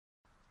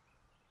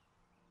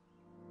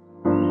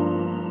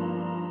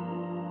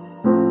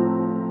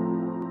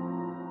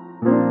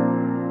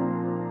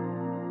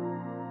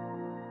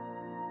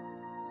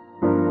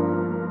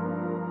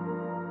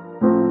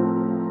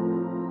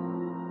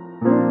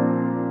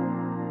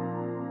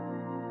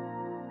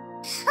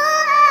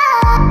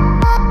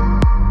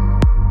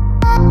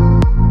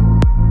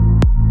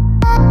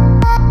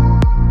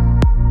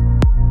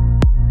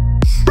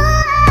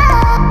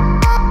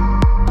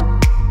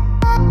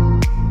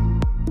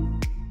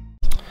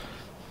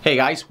Hey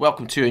guys,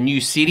 welcome to a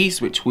new series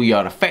which we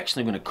are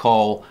affectionately going to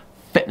call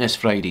Fitness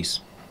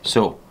Fridays.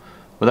 So,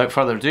 without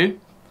further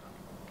ado,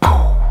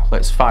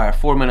 let's fire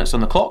 4 minutes on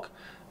the clock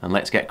and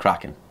let's get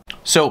cracking.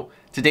 So,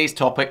 today's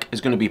topic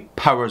is going to be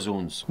power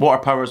zones. What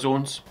are power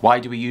zones? Why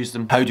do we use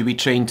them? How do we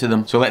train to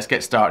them? So let's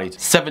get started.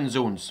 7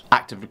 zones: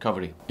 active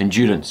recovery,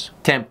 endurance,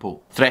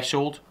 tempo,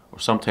 threshold, or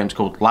sometimes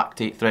called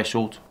lactate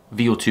threshold,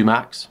 VO2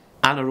 max,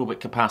 anaerobic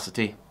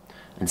capacity,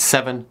 and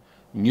 7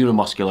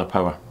 neuromuscular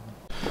power.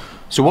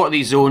 So what are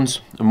these zones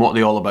and what are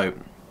they all about?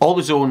 All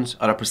the zones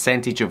are a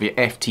percentage of your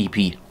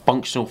FTP,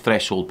 functional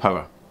threshold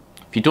power.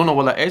 If you don't know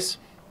what that is,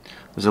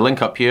 there's a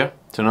link up here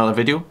to another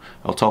video.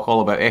 I'll talk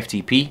all about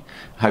FTP,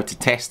 how to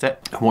test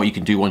it, and what you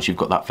can do once you've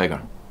got that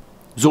figure.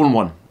 Zone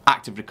 1,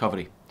 active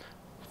recovery.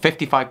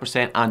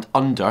 55% and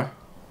under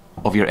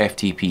of your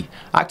FTP.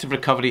 Active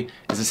recovery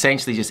is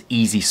essentially just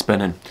easy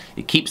spinning.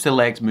 It keeps the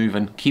legs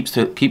moving, keeps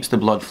the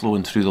blood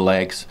flowing through the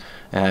legs,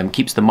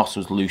 keeps the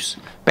muscles loose.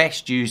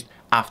 Best used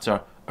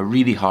after a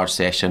really hard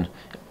session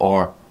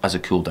or as a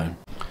cool down.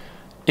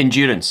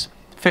 Endurance,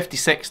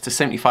 56 to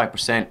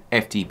 75%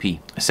 FTP.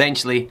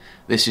 Essentially,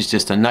 this is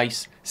just a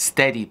nice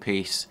steady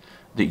pace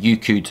that you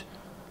could,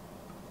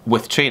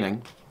 with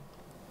training,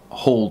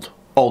 hold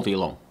all day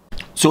long.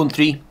 Zone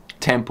 3,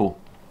 tempo,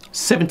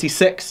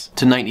 76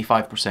 to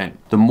 95%.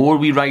 The more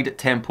we ride at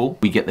tempo,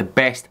 we get the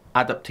best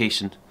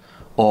adaptation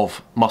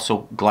of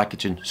muscle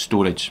glycogen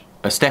storage.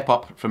 A step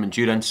up from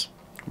endurance.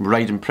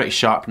 Riding pretty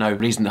sharp now,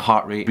 raising the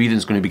heart rate,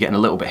 breathing's going to be getting a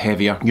little bit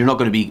heavier. You're not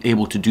going to be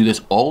able to do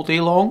this all day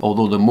long,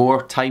 although the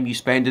more time you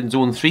spend in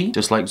zone 3,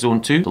 just like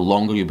zone 2, the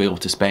longer you'll be able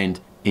to spend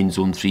in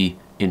zone 3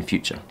 in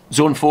future.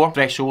 Zone 4,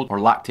 threshold or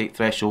lactate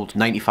threshold,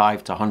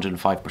 95 to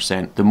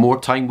 105%. The more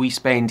time we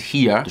spend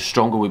here, the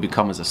stronger we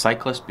become as a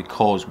cyclist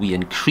because we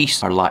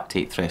increase our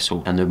lactate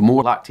threshold. And the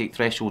more lactate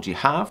threshold you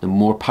have, the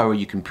more power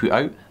you can put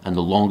out and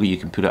the longer you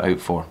can put it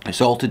out for.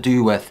 It's all to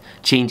do with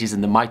changes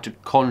in the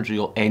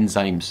mitochondrial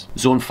enzymes.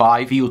 Zone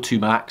 5, VO2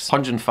 max,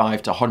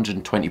 105 to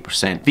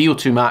 120%.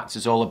 VO2 max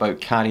is all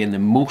about carrying the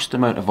most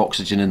amount of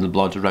oxygen in the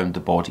blood around the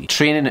body.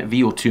 Training at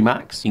VO2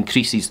 max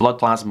increases blood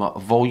plasma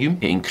volume,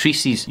 it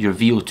increases your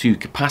VO2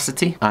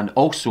 capacity and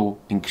also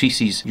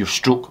increases your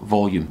stroke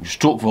volume. Your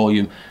stroke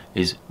volume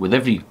is, with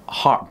every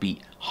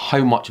heartbeat,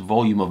 how much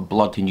volume of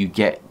blood can you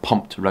get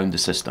pumped around the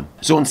system.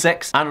 Zone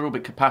 6,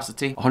 anaerobic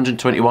capacity,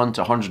 121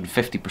 to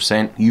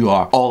 150%. You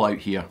are all out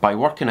here. By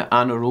working at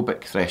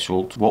anaerobic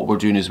threshold, what we're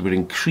doing is we're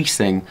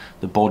increasing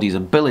the body's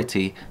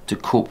ability to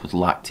cope with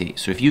lactate.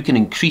 So if you can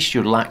increase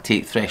your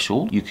lactate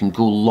threshold, you can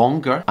go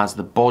longer as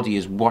the body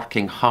is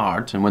working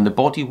hard. And when the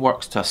body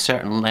works to a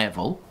certain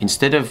level,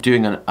 instead of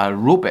doing an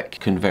aerobic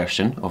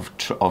conversion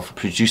of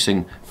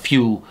producing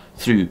fuel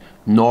through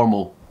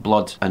normal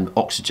blood and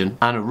oxygen,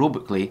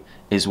 anaerobically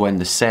is when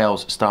the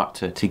cells start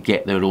to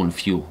get their own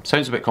fuel.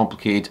 Sounds a bit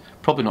complicated,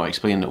 probably not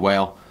explaining it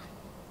well,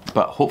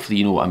 but hopefully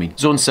you know what I mean.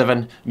 Zone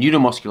 7,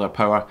 neuromuscular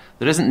power.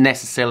 There isn't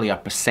necessarily a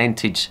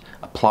percentage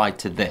applied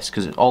to this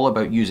because it's all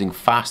about using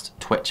fast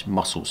twitch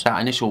muscles.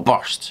 That initial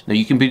burst. Now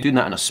you can be doing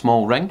that in a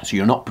small ring, so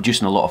you're not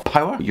producing a lot of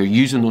power, but you're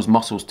using those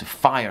muscles to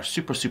fire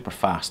super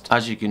fast.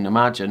 As you can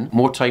imagine,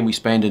 more time we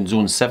spend in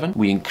zone 7,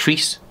 we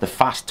increase the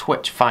fast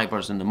twitch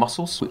fibers in the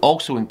muscles. We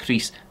also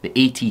increase the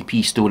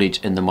ATP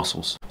storage in the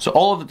muscles. So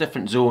all of the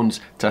different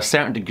zones to a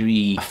certain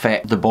degree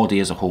affect the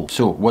body as a whole.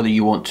 So whether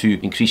you want to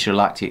increase your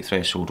lactate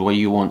threshold, whether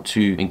you want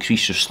to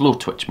increase your slow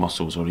twitch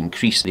muscles or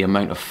increase the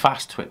amount of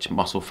fast twitch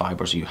muscle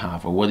fibers you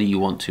have, or whether you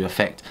want to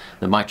affect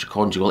the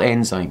mitochondrial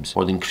enzymes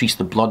or increase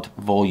the blood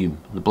volume,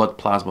 the blood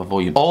plasma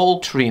volume, all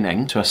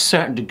training to a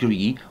certain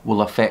degree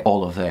will affect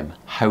all of them.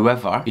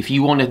 However, if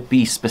you want to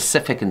be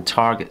specific and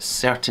target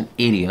certain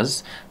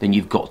areas, then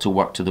you've got to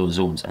work to those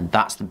zones, and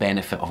that's the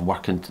benefit of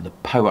working to the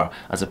power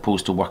as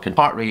opposed to working.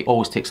 Heart rate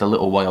always takes a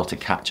little while to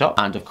catch up,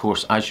 and of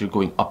course as you're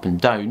going up and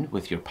down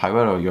with your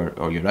power or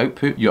your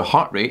output, your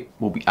heart rate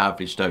will be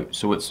averaged out.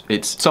 So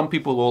it's some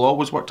people will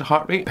always work to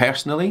heart rate.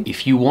 Personally,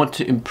 if you want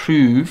to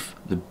improve,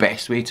 the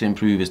best way to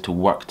improve is to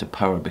work to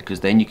power,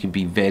 because then you can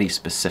be very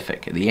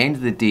specific. At the end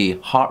of the day,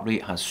 heart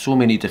rate has so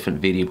many different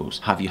variables.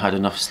 Have you had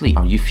enough sleep?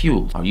 Are you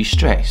fueled? Are you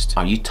stressed?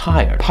 Are you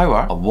tired?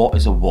 Power, a watt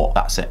is a watt.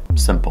 That's it.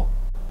 Simple.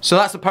 So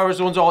that's the power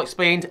zones all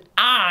explained,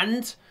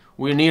 and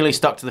we're nearly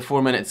stuck to the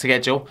 4-minute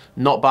schedule.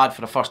 Not bad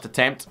for the first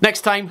attempt.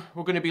 Next time,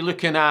 we're going to be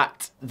looking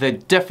at the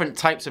different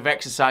types of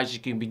exercises you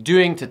can be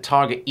doing to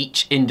target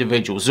each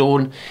individual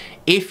zone.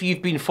 If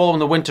you've been following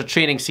the winter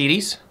training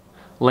series,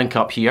 link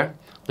up here,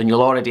 then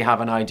you'll already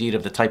have an idea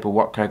of the type of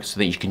workouts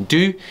that you can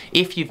do.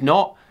 If you've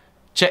not,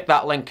 check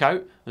that link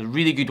out. There's a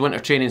really good winter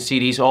training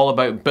series all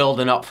about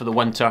building up for the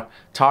winter,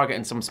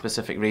 targeting some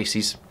specific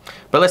races.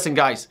 But listen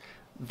guys,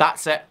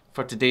 that's it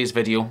for today's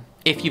video.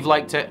 If you've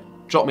liked it,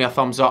 drop me a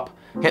thumbs up.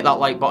 Hit that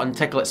like button,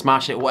 tickle it,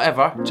 smash it,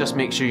 whatever. Just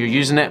make sure you're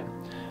using it.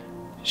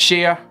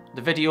 Share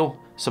the video,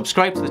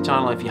 subscribe to the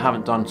channel if you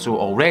haven't done so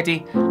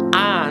already,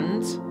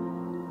 and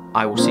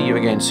I will see you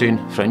again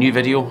soon for a new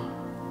video.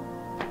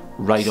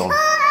 Ride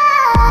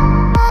on.